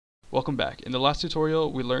Welcome back. In the last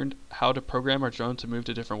tutorial, we learned how to program our drone to move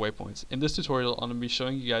to different waypoints. In this tutorial, I'm going to be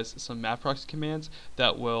showing you guys some MAVproxy commands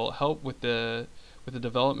that will help with the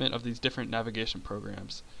development of these different navigation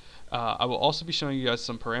programs. I will also be showing you guys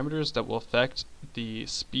some parameters that will affect the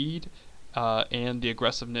speed and the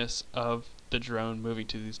aggressiveness of the drone moving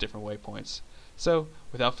to these different waypoints. So,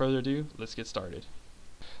 without further ado, let's get started.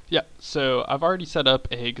 Yeah, so I've already set up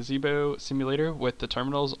a gazebo simulator with the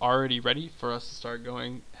terminals already ready for us to start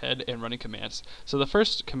going ahead and running commands. So the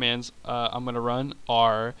first commands I'm going to run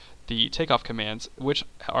are the takeoff commands, which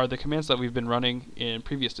are the commands that we've been running in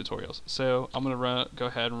previous tutorials. So I'm going to go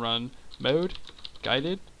ahead and run mode,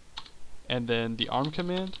 guided, and then the arm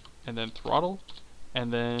command, and then throttle,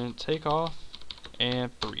 and then takeoff,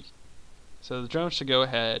 and 3. So the drone should go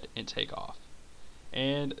ahead and take off.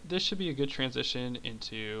 And this should be a good transition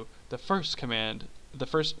into the first command, the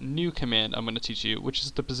first new command I'm going to teach you, which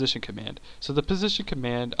is the position command. So the position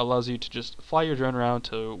command allows you to just fly your drone around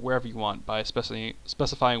to wherever you want by specifying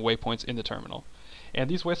waypoints in the terminal. And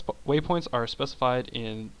these waypoints are specified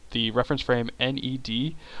in the reference frame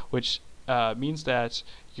NED, which means that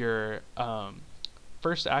your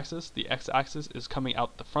first axis, the x-axis, is coming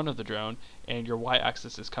out the front of the drone, and your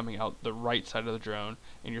y-axis is coming out the right side of the drone,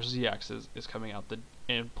 and your z-axis is coming out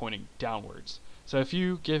and pointing downwards. So if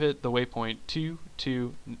you give it the waypoint 2,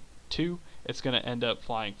 2, 2, it's going to end up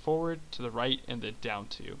flying forward, to the right, and then down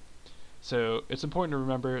 2. So it's important to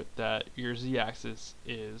remember that your z-axis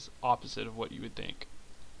is opposite of what you would think.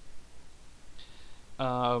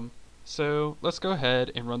 So let's go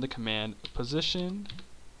ahead and run the command position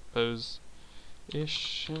 30,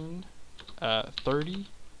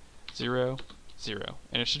 0, 0,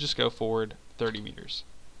 and it should just go forward 30 meters.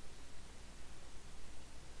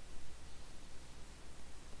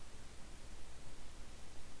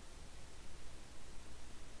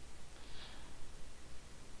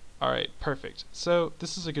 Alright, perfect. So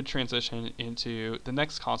this is a good transition into the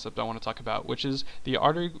next concept I want to talk about, which is the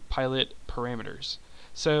Ardupilot Parameters.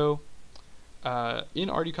 So in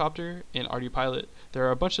ArduCopter and ArduPilot, there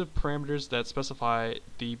are a bunch of parameters that specify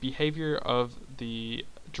the behavior of the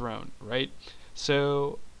drone, right?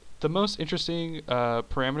 So the most interesting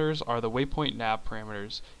parameters are the waypoint nav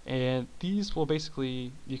parameters, and these will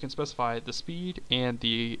basically, you can specify the speed and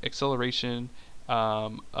the acceleration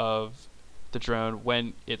of the drone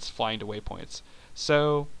when it's flying to waypoints.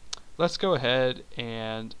 So let's go ahead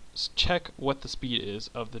and check what the speed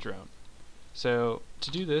is of the drone. So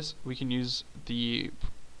to do this, we can use the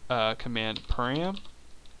command param,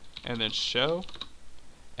 and then show,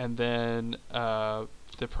 and then the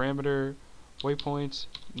parameter waypoint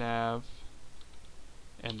nav,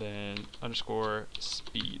 and then underscore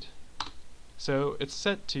speed. So it's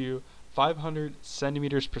set to 500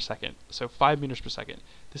 centimeters per second, so 5 meters per second.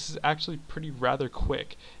 This is actually pretty rather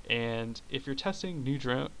quick, and if you're testing new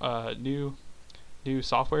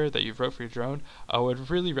software that you've wrote for your drone, I would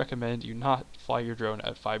really recommend you not fly your drone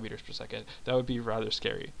at 5 meters per second. That would be rather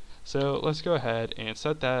scary. So let's go ahead and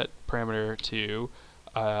set that parameter to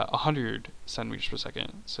 100 centimeters per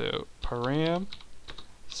second. So param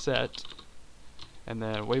set, and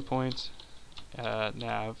then waypoint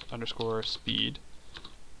nav underscore speed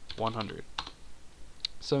 100.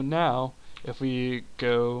 So now if we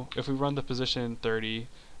run the position 30,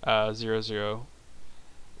 0, 0,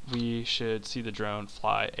 we should see the drone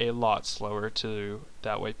fly a lot slower to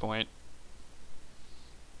that waypoint,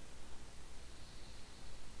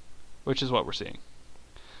 which is what we're seeing.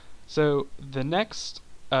 So the next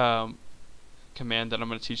command that I'm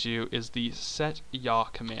going to teach you is the set yaw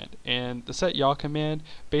command, and the set yaw command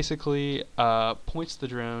basically points the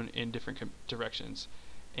drone in different directions,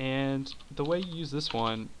 and the way you use this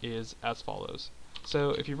one is as follows.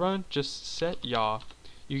 So if you run just set yaw,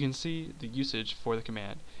 you can see the usage for the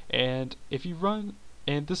command, and if you run,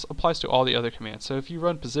 and this applies to all the other commands, so if you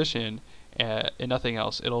run position and nothing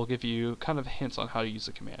else, it'll give you kind of hints on how to use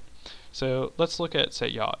the command. So let's look at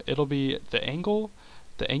set yaw. It'll be the angle,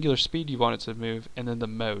 the angular speed you want it to move, and then the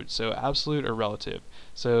mode, so absolute or relative.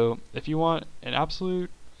 So if you want an absolute,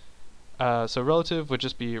 so relative would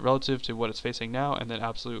just be relative to what it's facing now, and then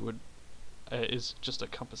absolute would is just a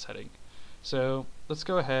compass heading. So let's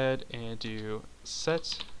go ahead and do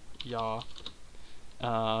set yaw,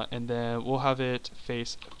 and then we'll have it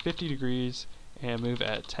face 50 degrees and move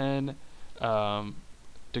at 10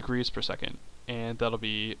 degrees per second, and that'll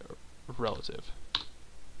be relative.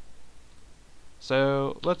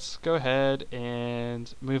 So let's go ahead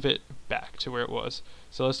and move it back to where it was.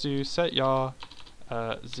 So let's do set yaw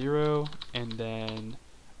 0, and then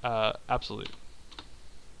absolute.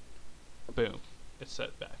 Boom, it's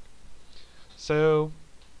set back. So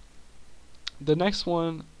the next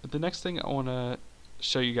one the next thing I want to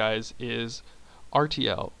show you guys is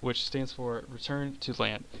RTL, which stands for Return to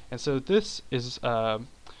Land. And so this is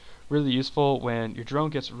really useful when your drone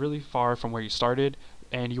gets really far from where you started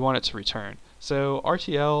and you want it to return. So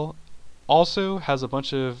RTL also has a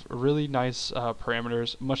bunch of really nice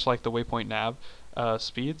parameters, much like the waypoint nav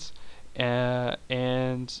speeds,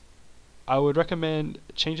 and I would recommend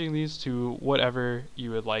changing these to whatever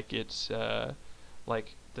you would like it,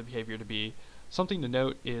 like the behavior to be. Something to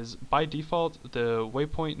note is by default the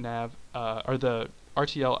waypoint nav or the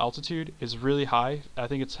RTL altitude is really high. I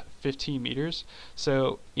think it's 15 meters.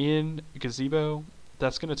 So in Gazebo,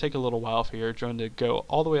 that's going to take a little while for your drone to go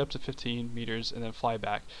all the way up to 15 meters and then fly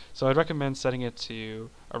back. So I'd recommend setting it to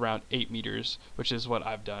around 8 meters, which is what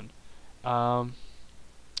I've done. And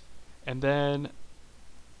then,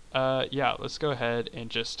 yeah, let's go ahead and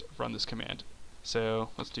just run this command. So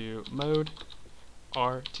let's do mode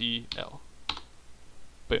RTL.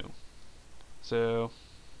 Boom. So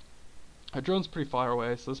our drone's pretty far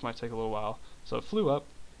away, so this might take a little while. So it flew up,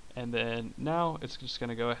 and then now it's just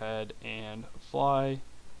going to go ahead and fly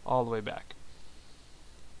all the way back.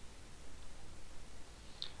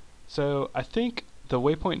 So I think the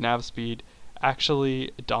waypoint nav speed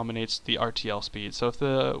actually dominates the RTL speed. So if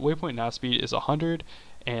the waypoint nav speed is 100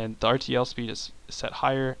 and the RTL speed is set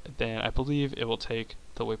higher, then I believe it will take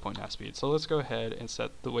the waypoint nav speed. So let's go ahead and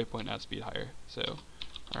set the waypoint nav speed higher. So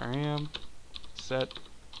rm set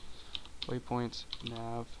waypoint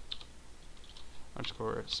nav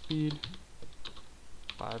underscore speed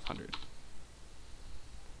 500.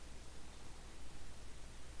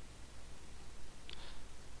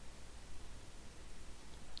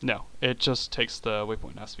 No, it just takes the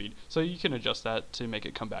waypoint nav speed. So you can adjust that to make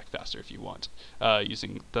it come back faster if you want,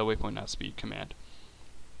 using the waypoint nav speed command,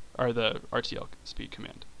 or the RTL speed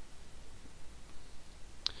command.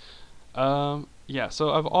 Yeah, so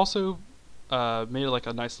I've also made like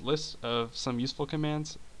a nice list of some useful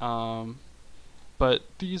commands, but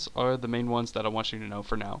these are the main ones that I want you to know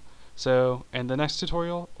for now. So in the next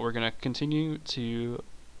tutorial, we're going to continue to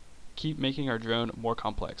keep making our drone more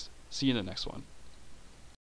complex. See you in the next one.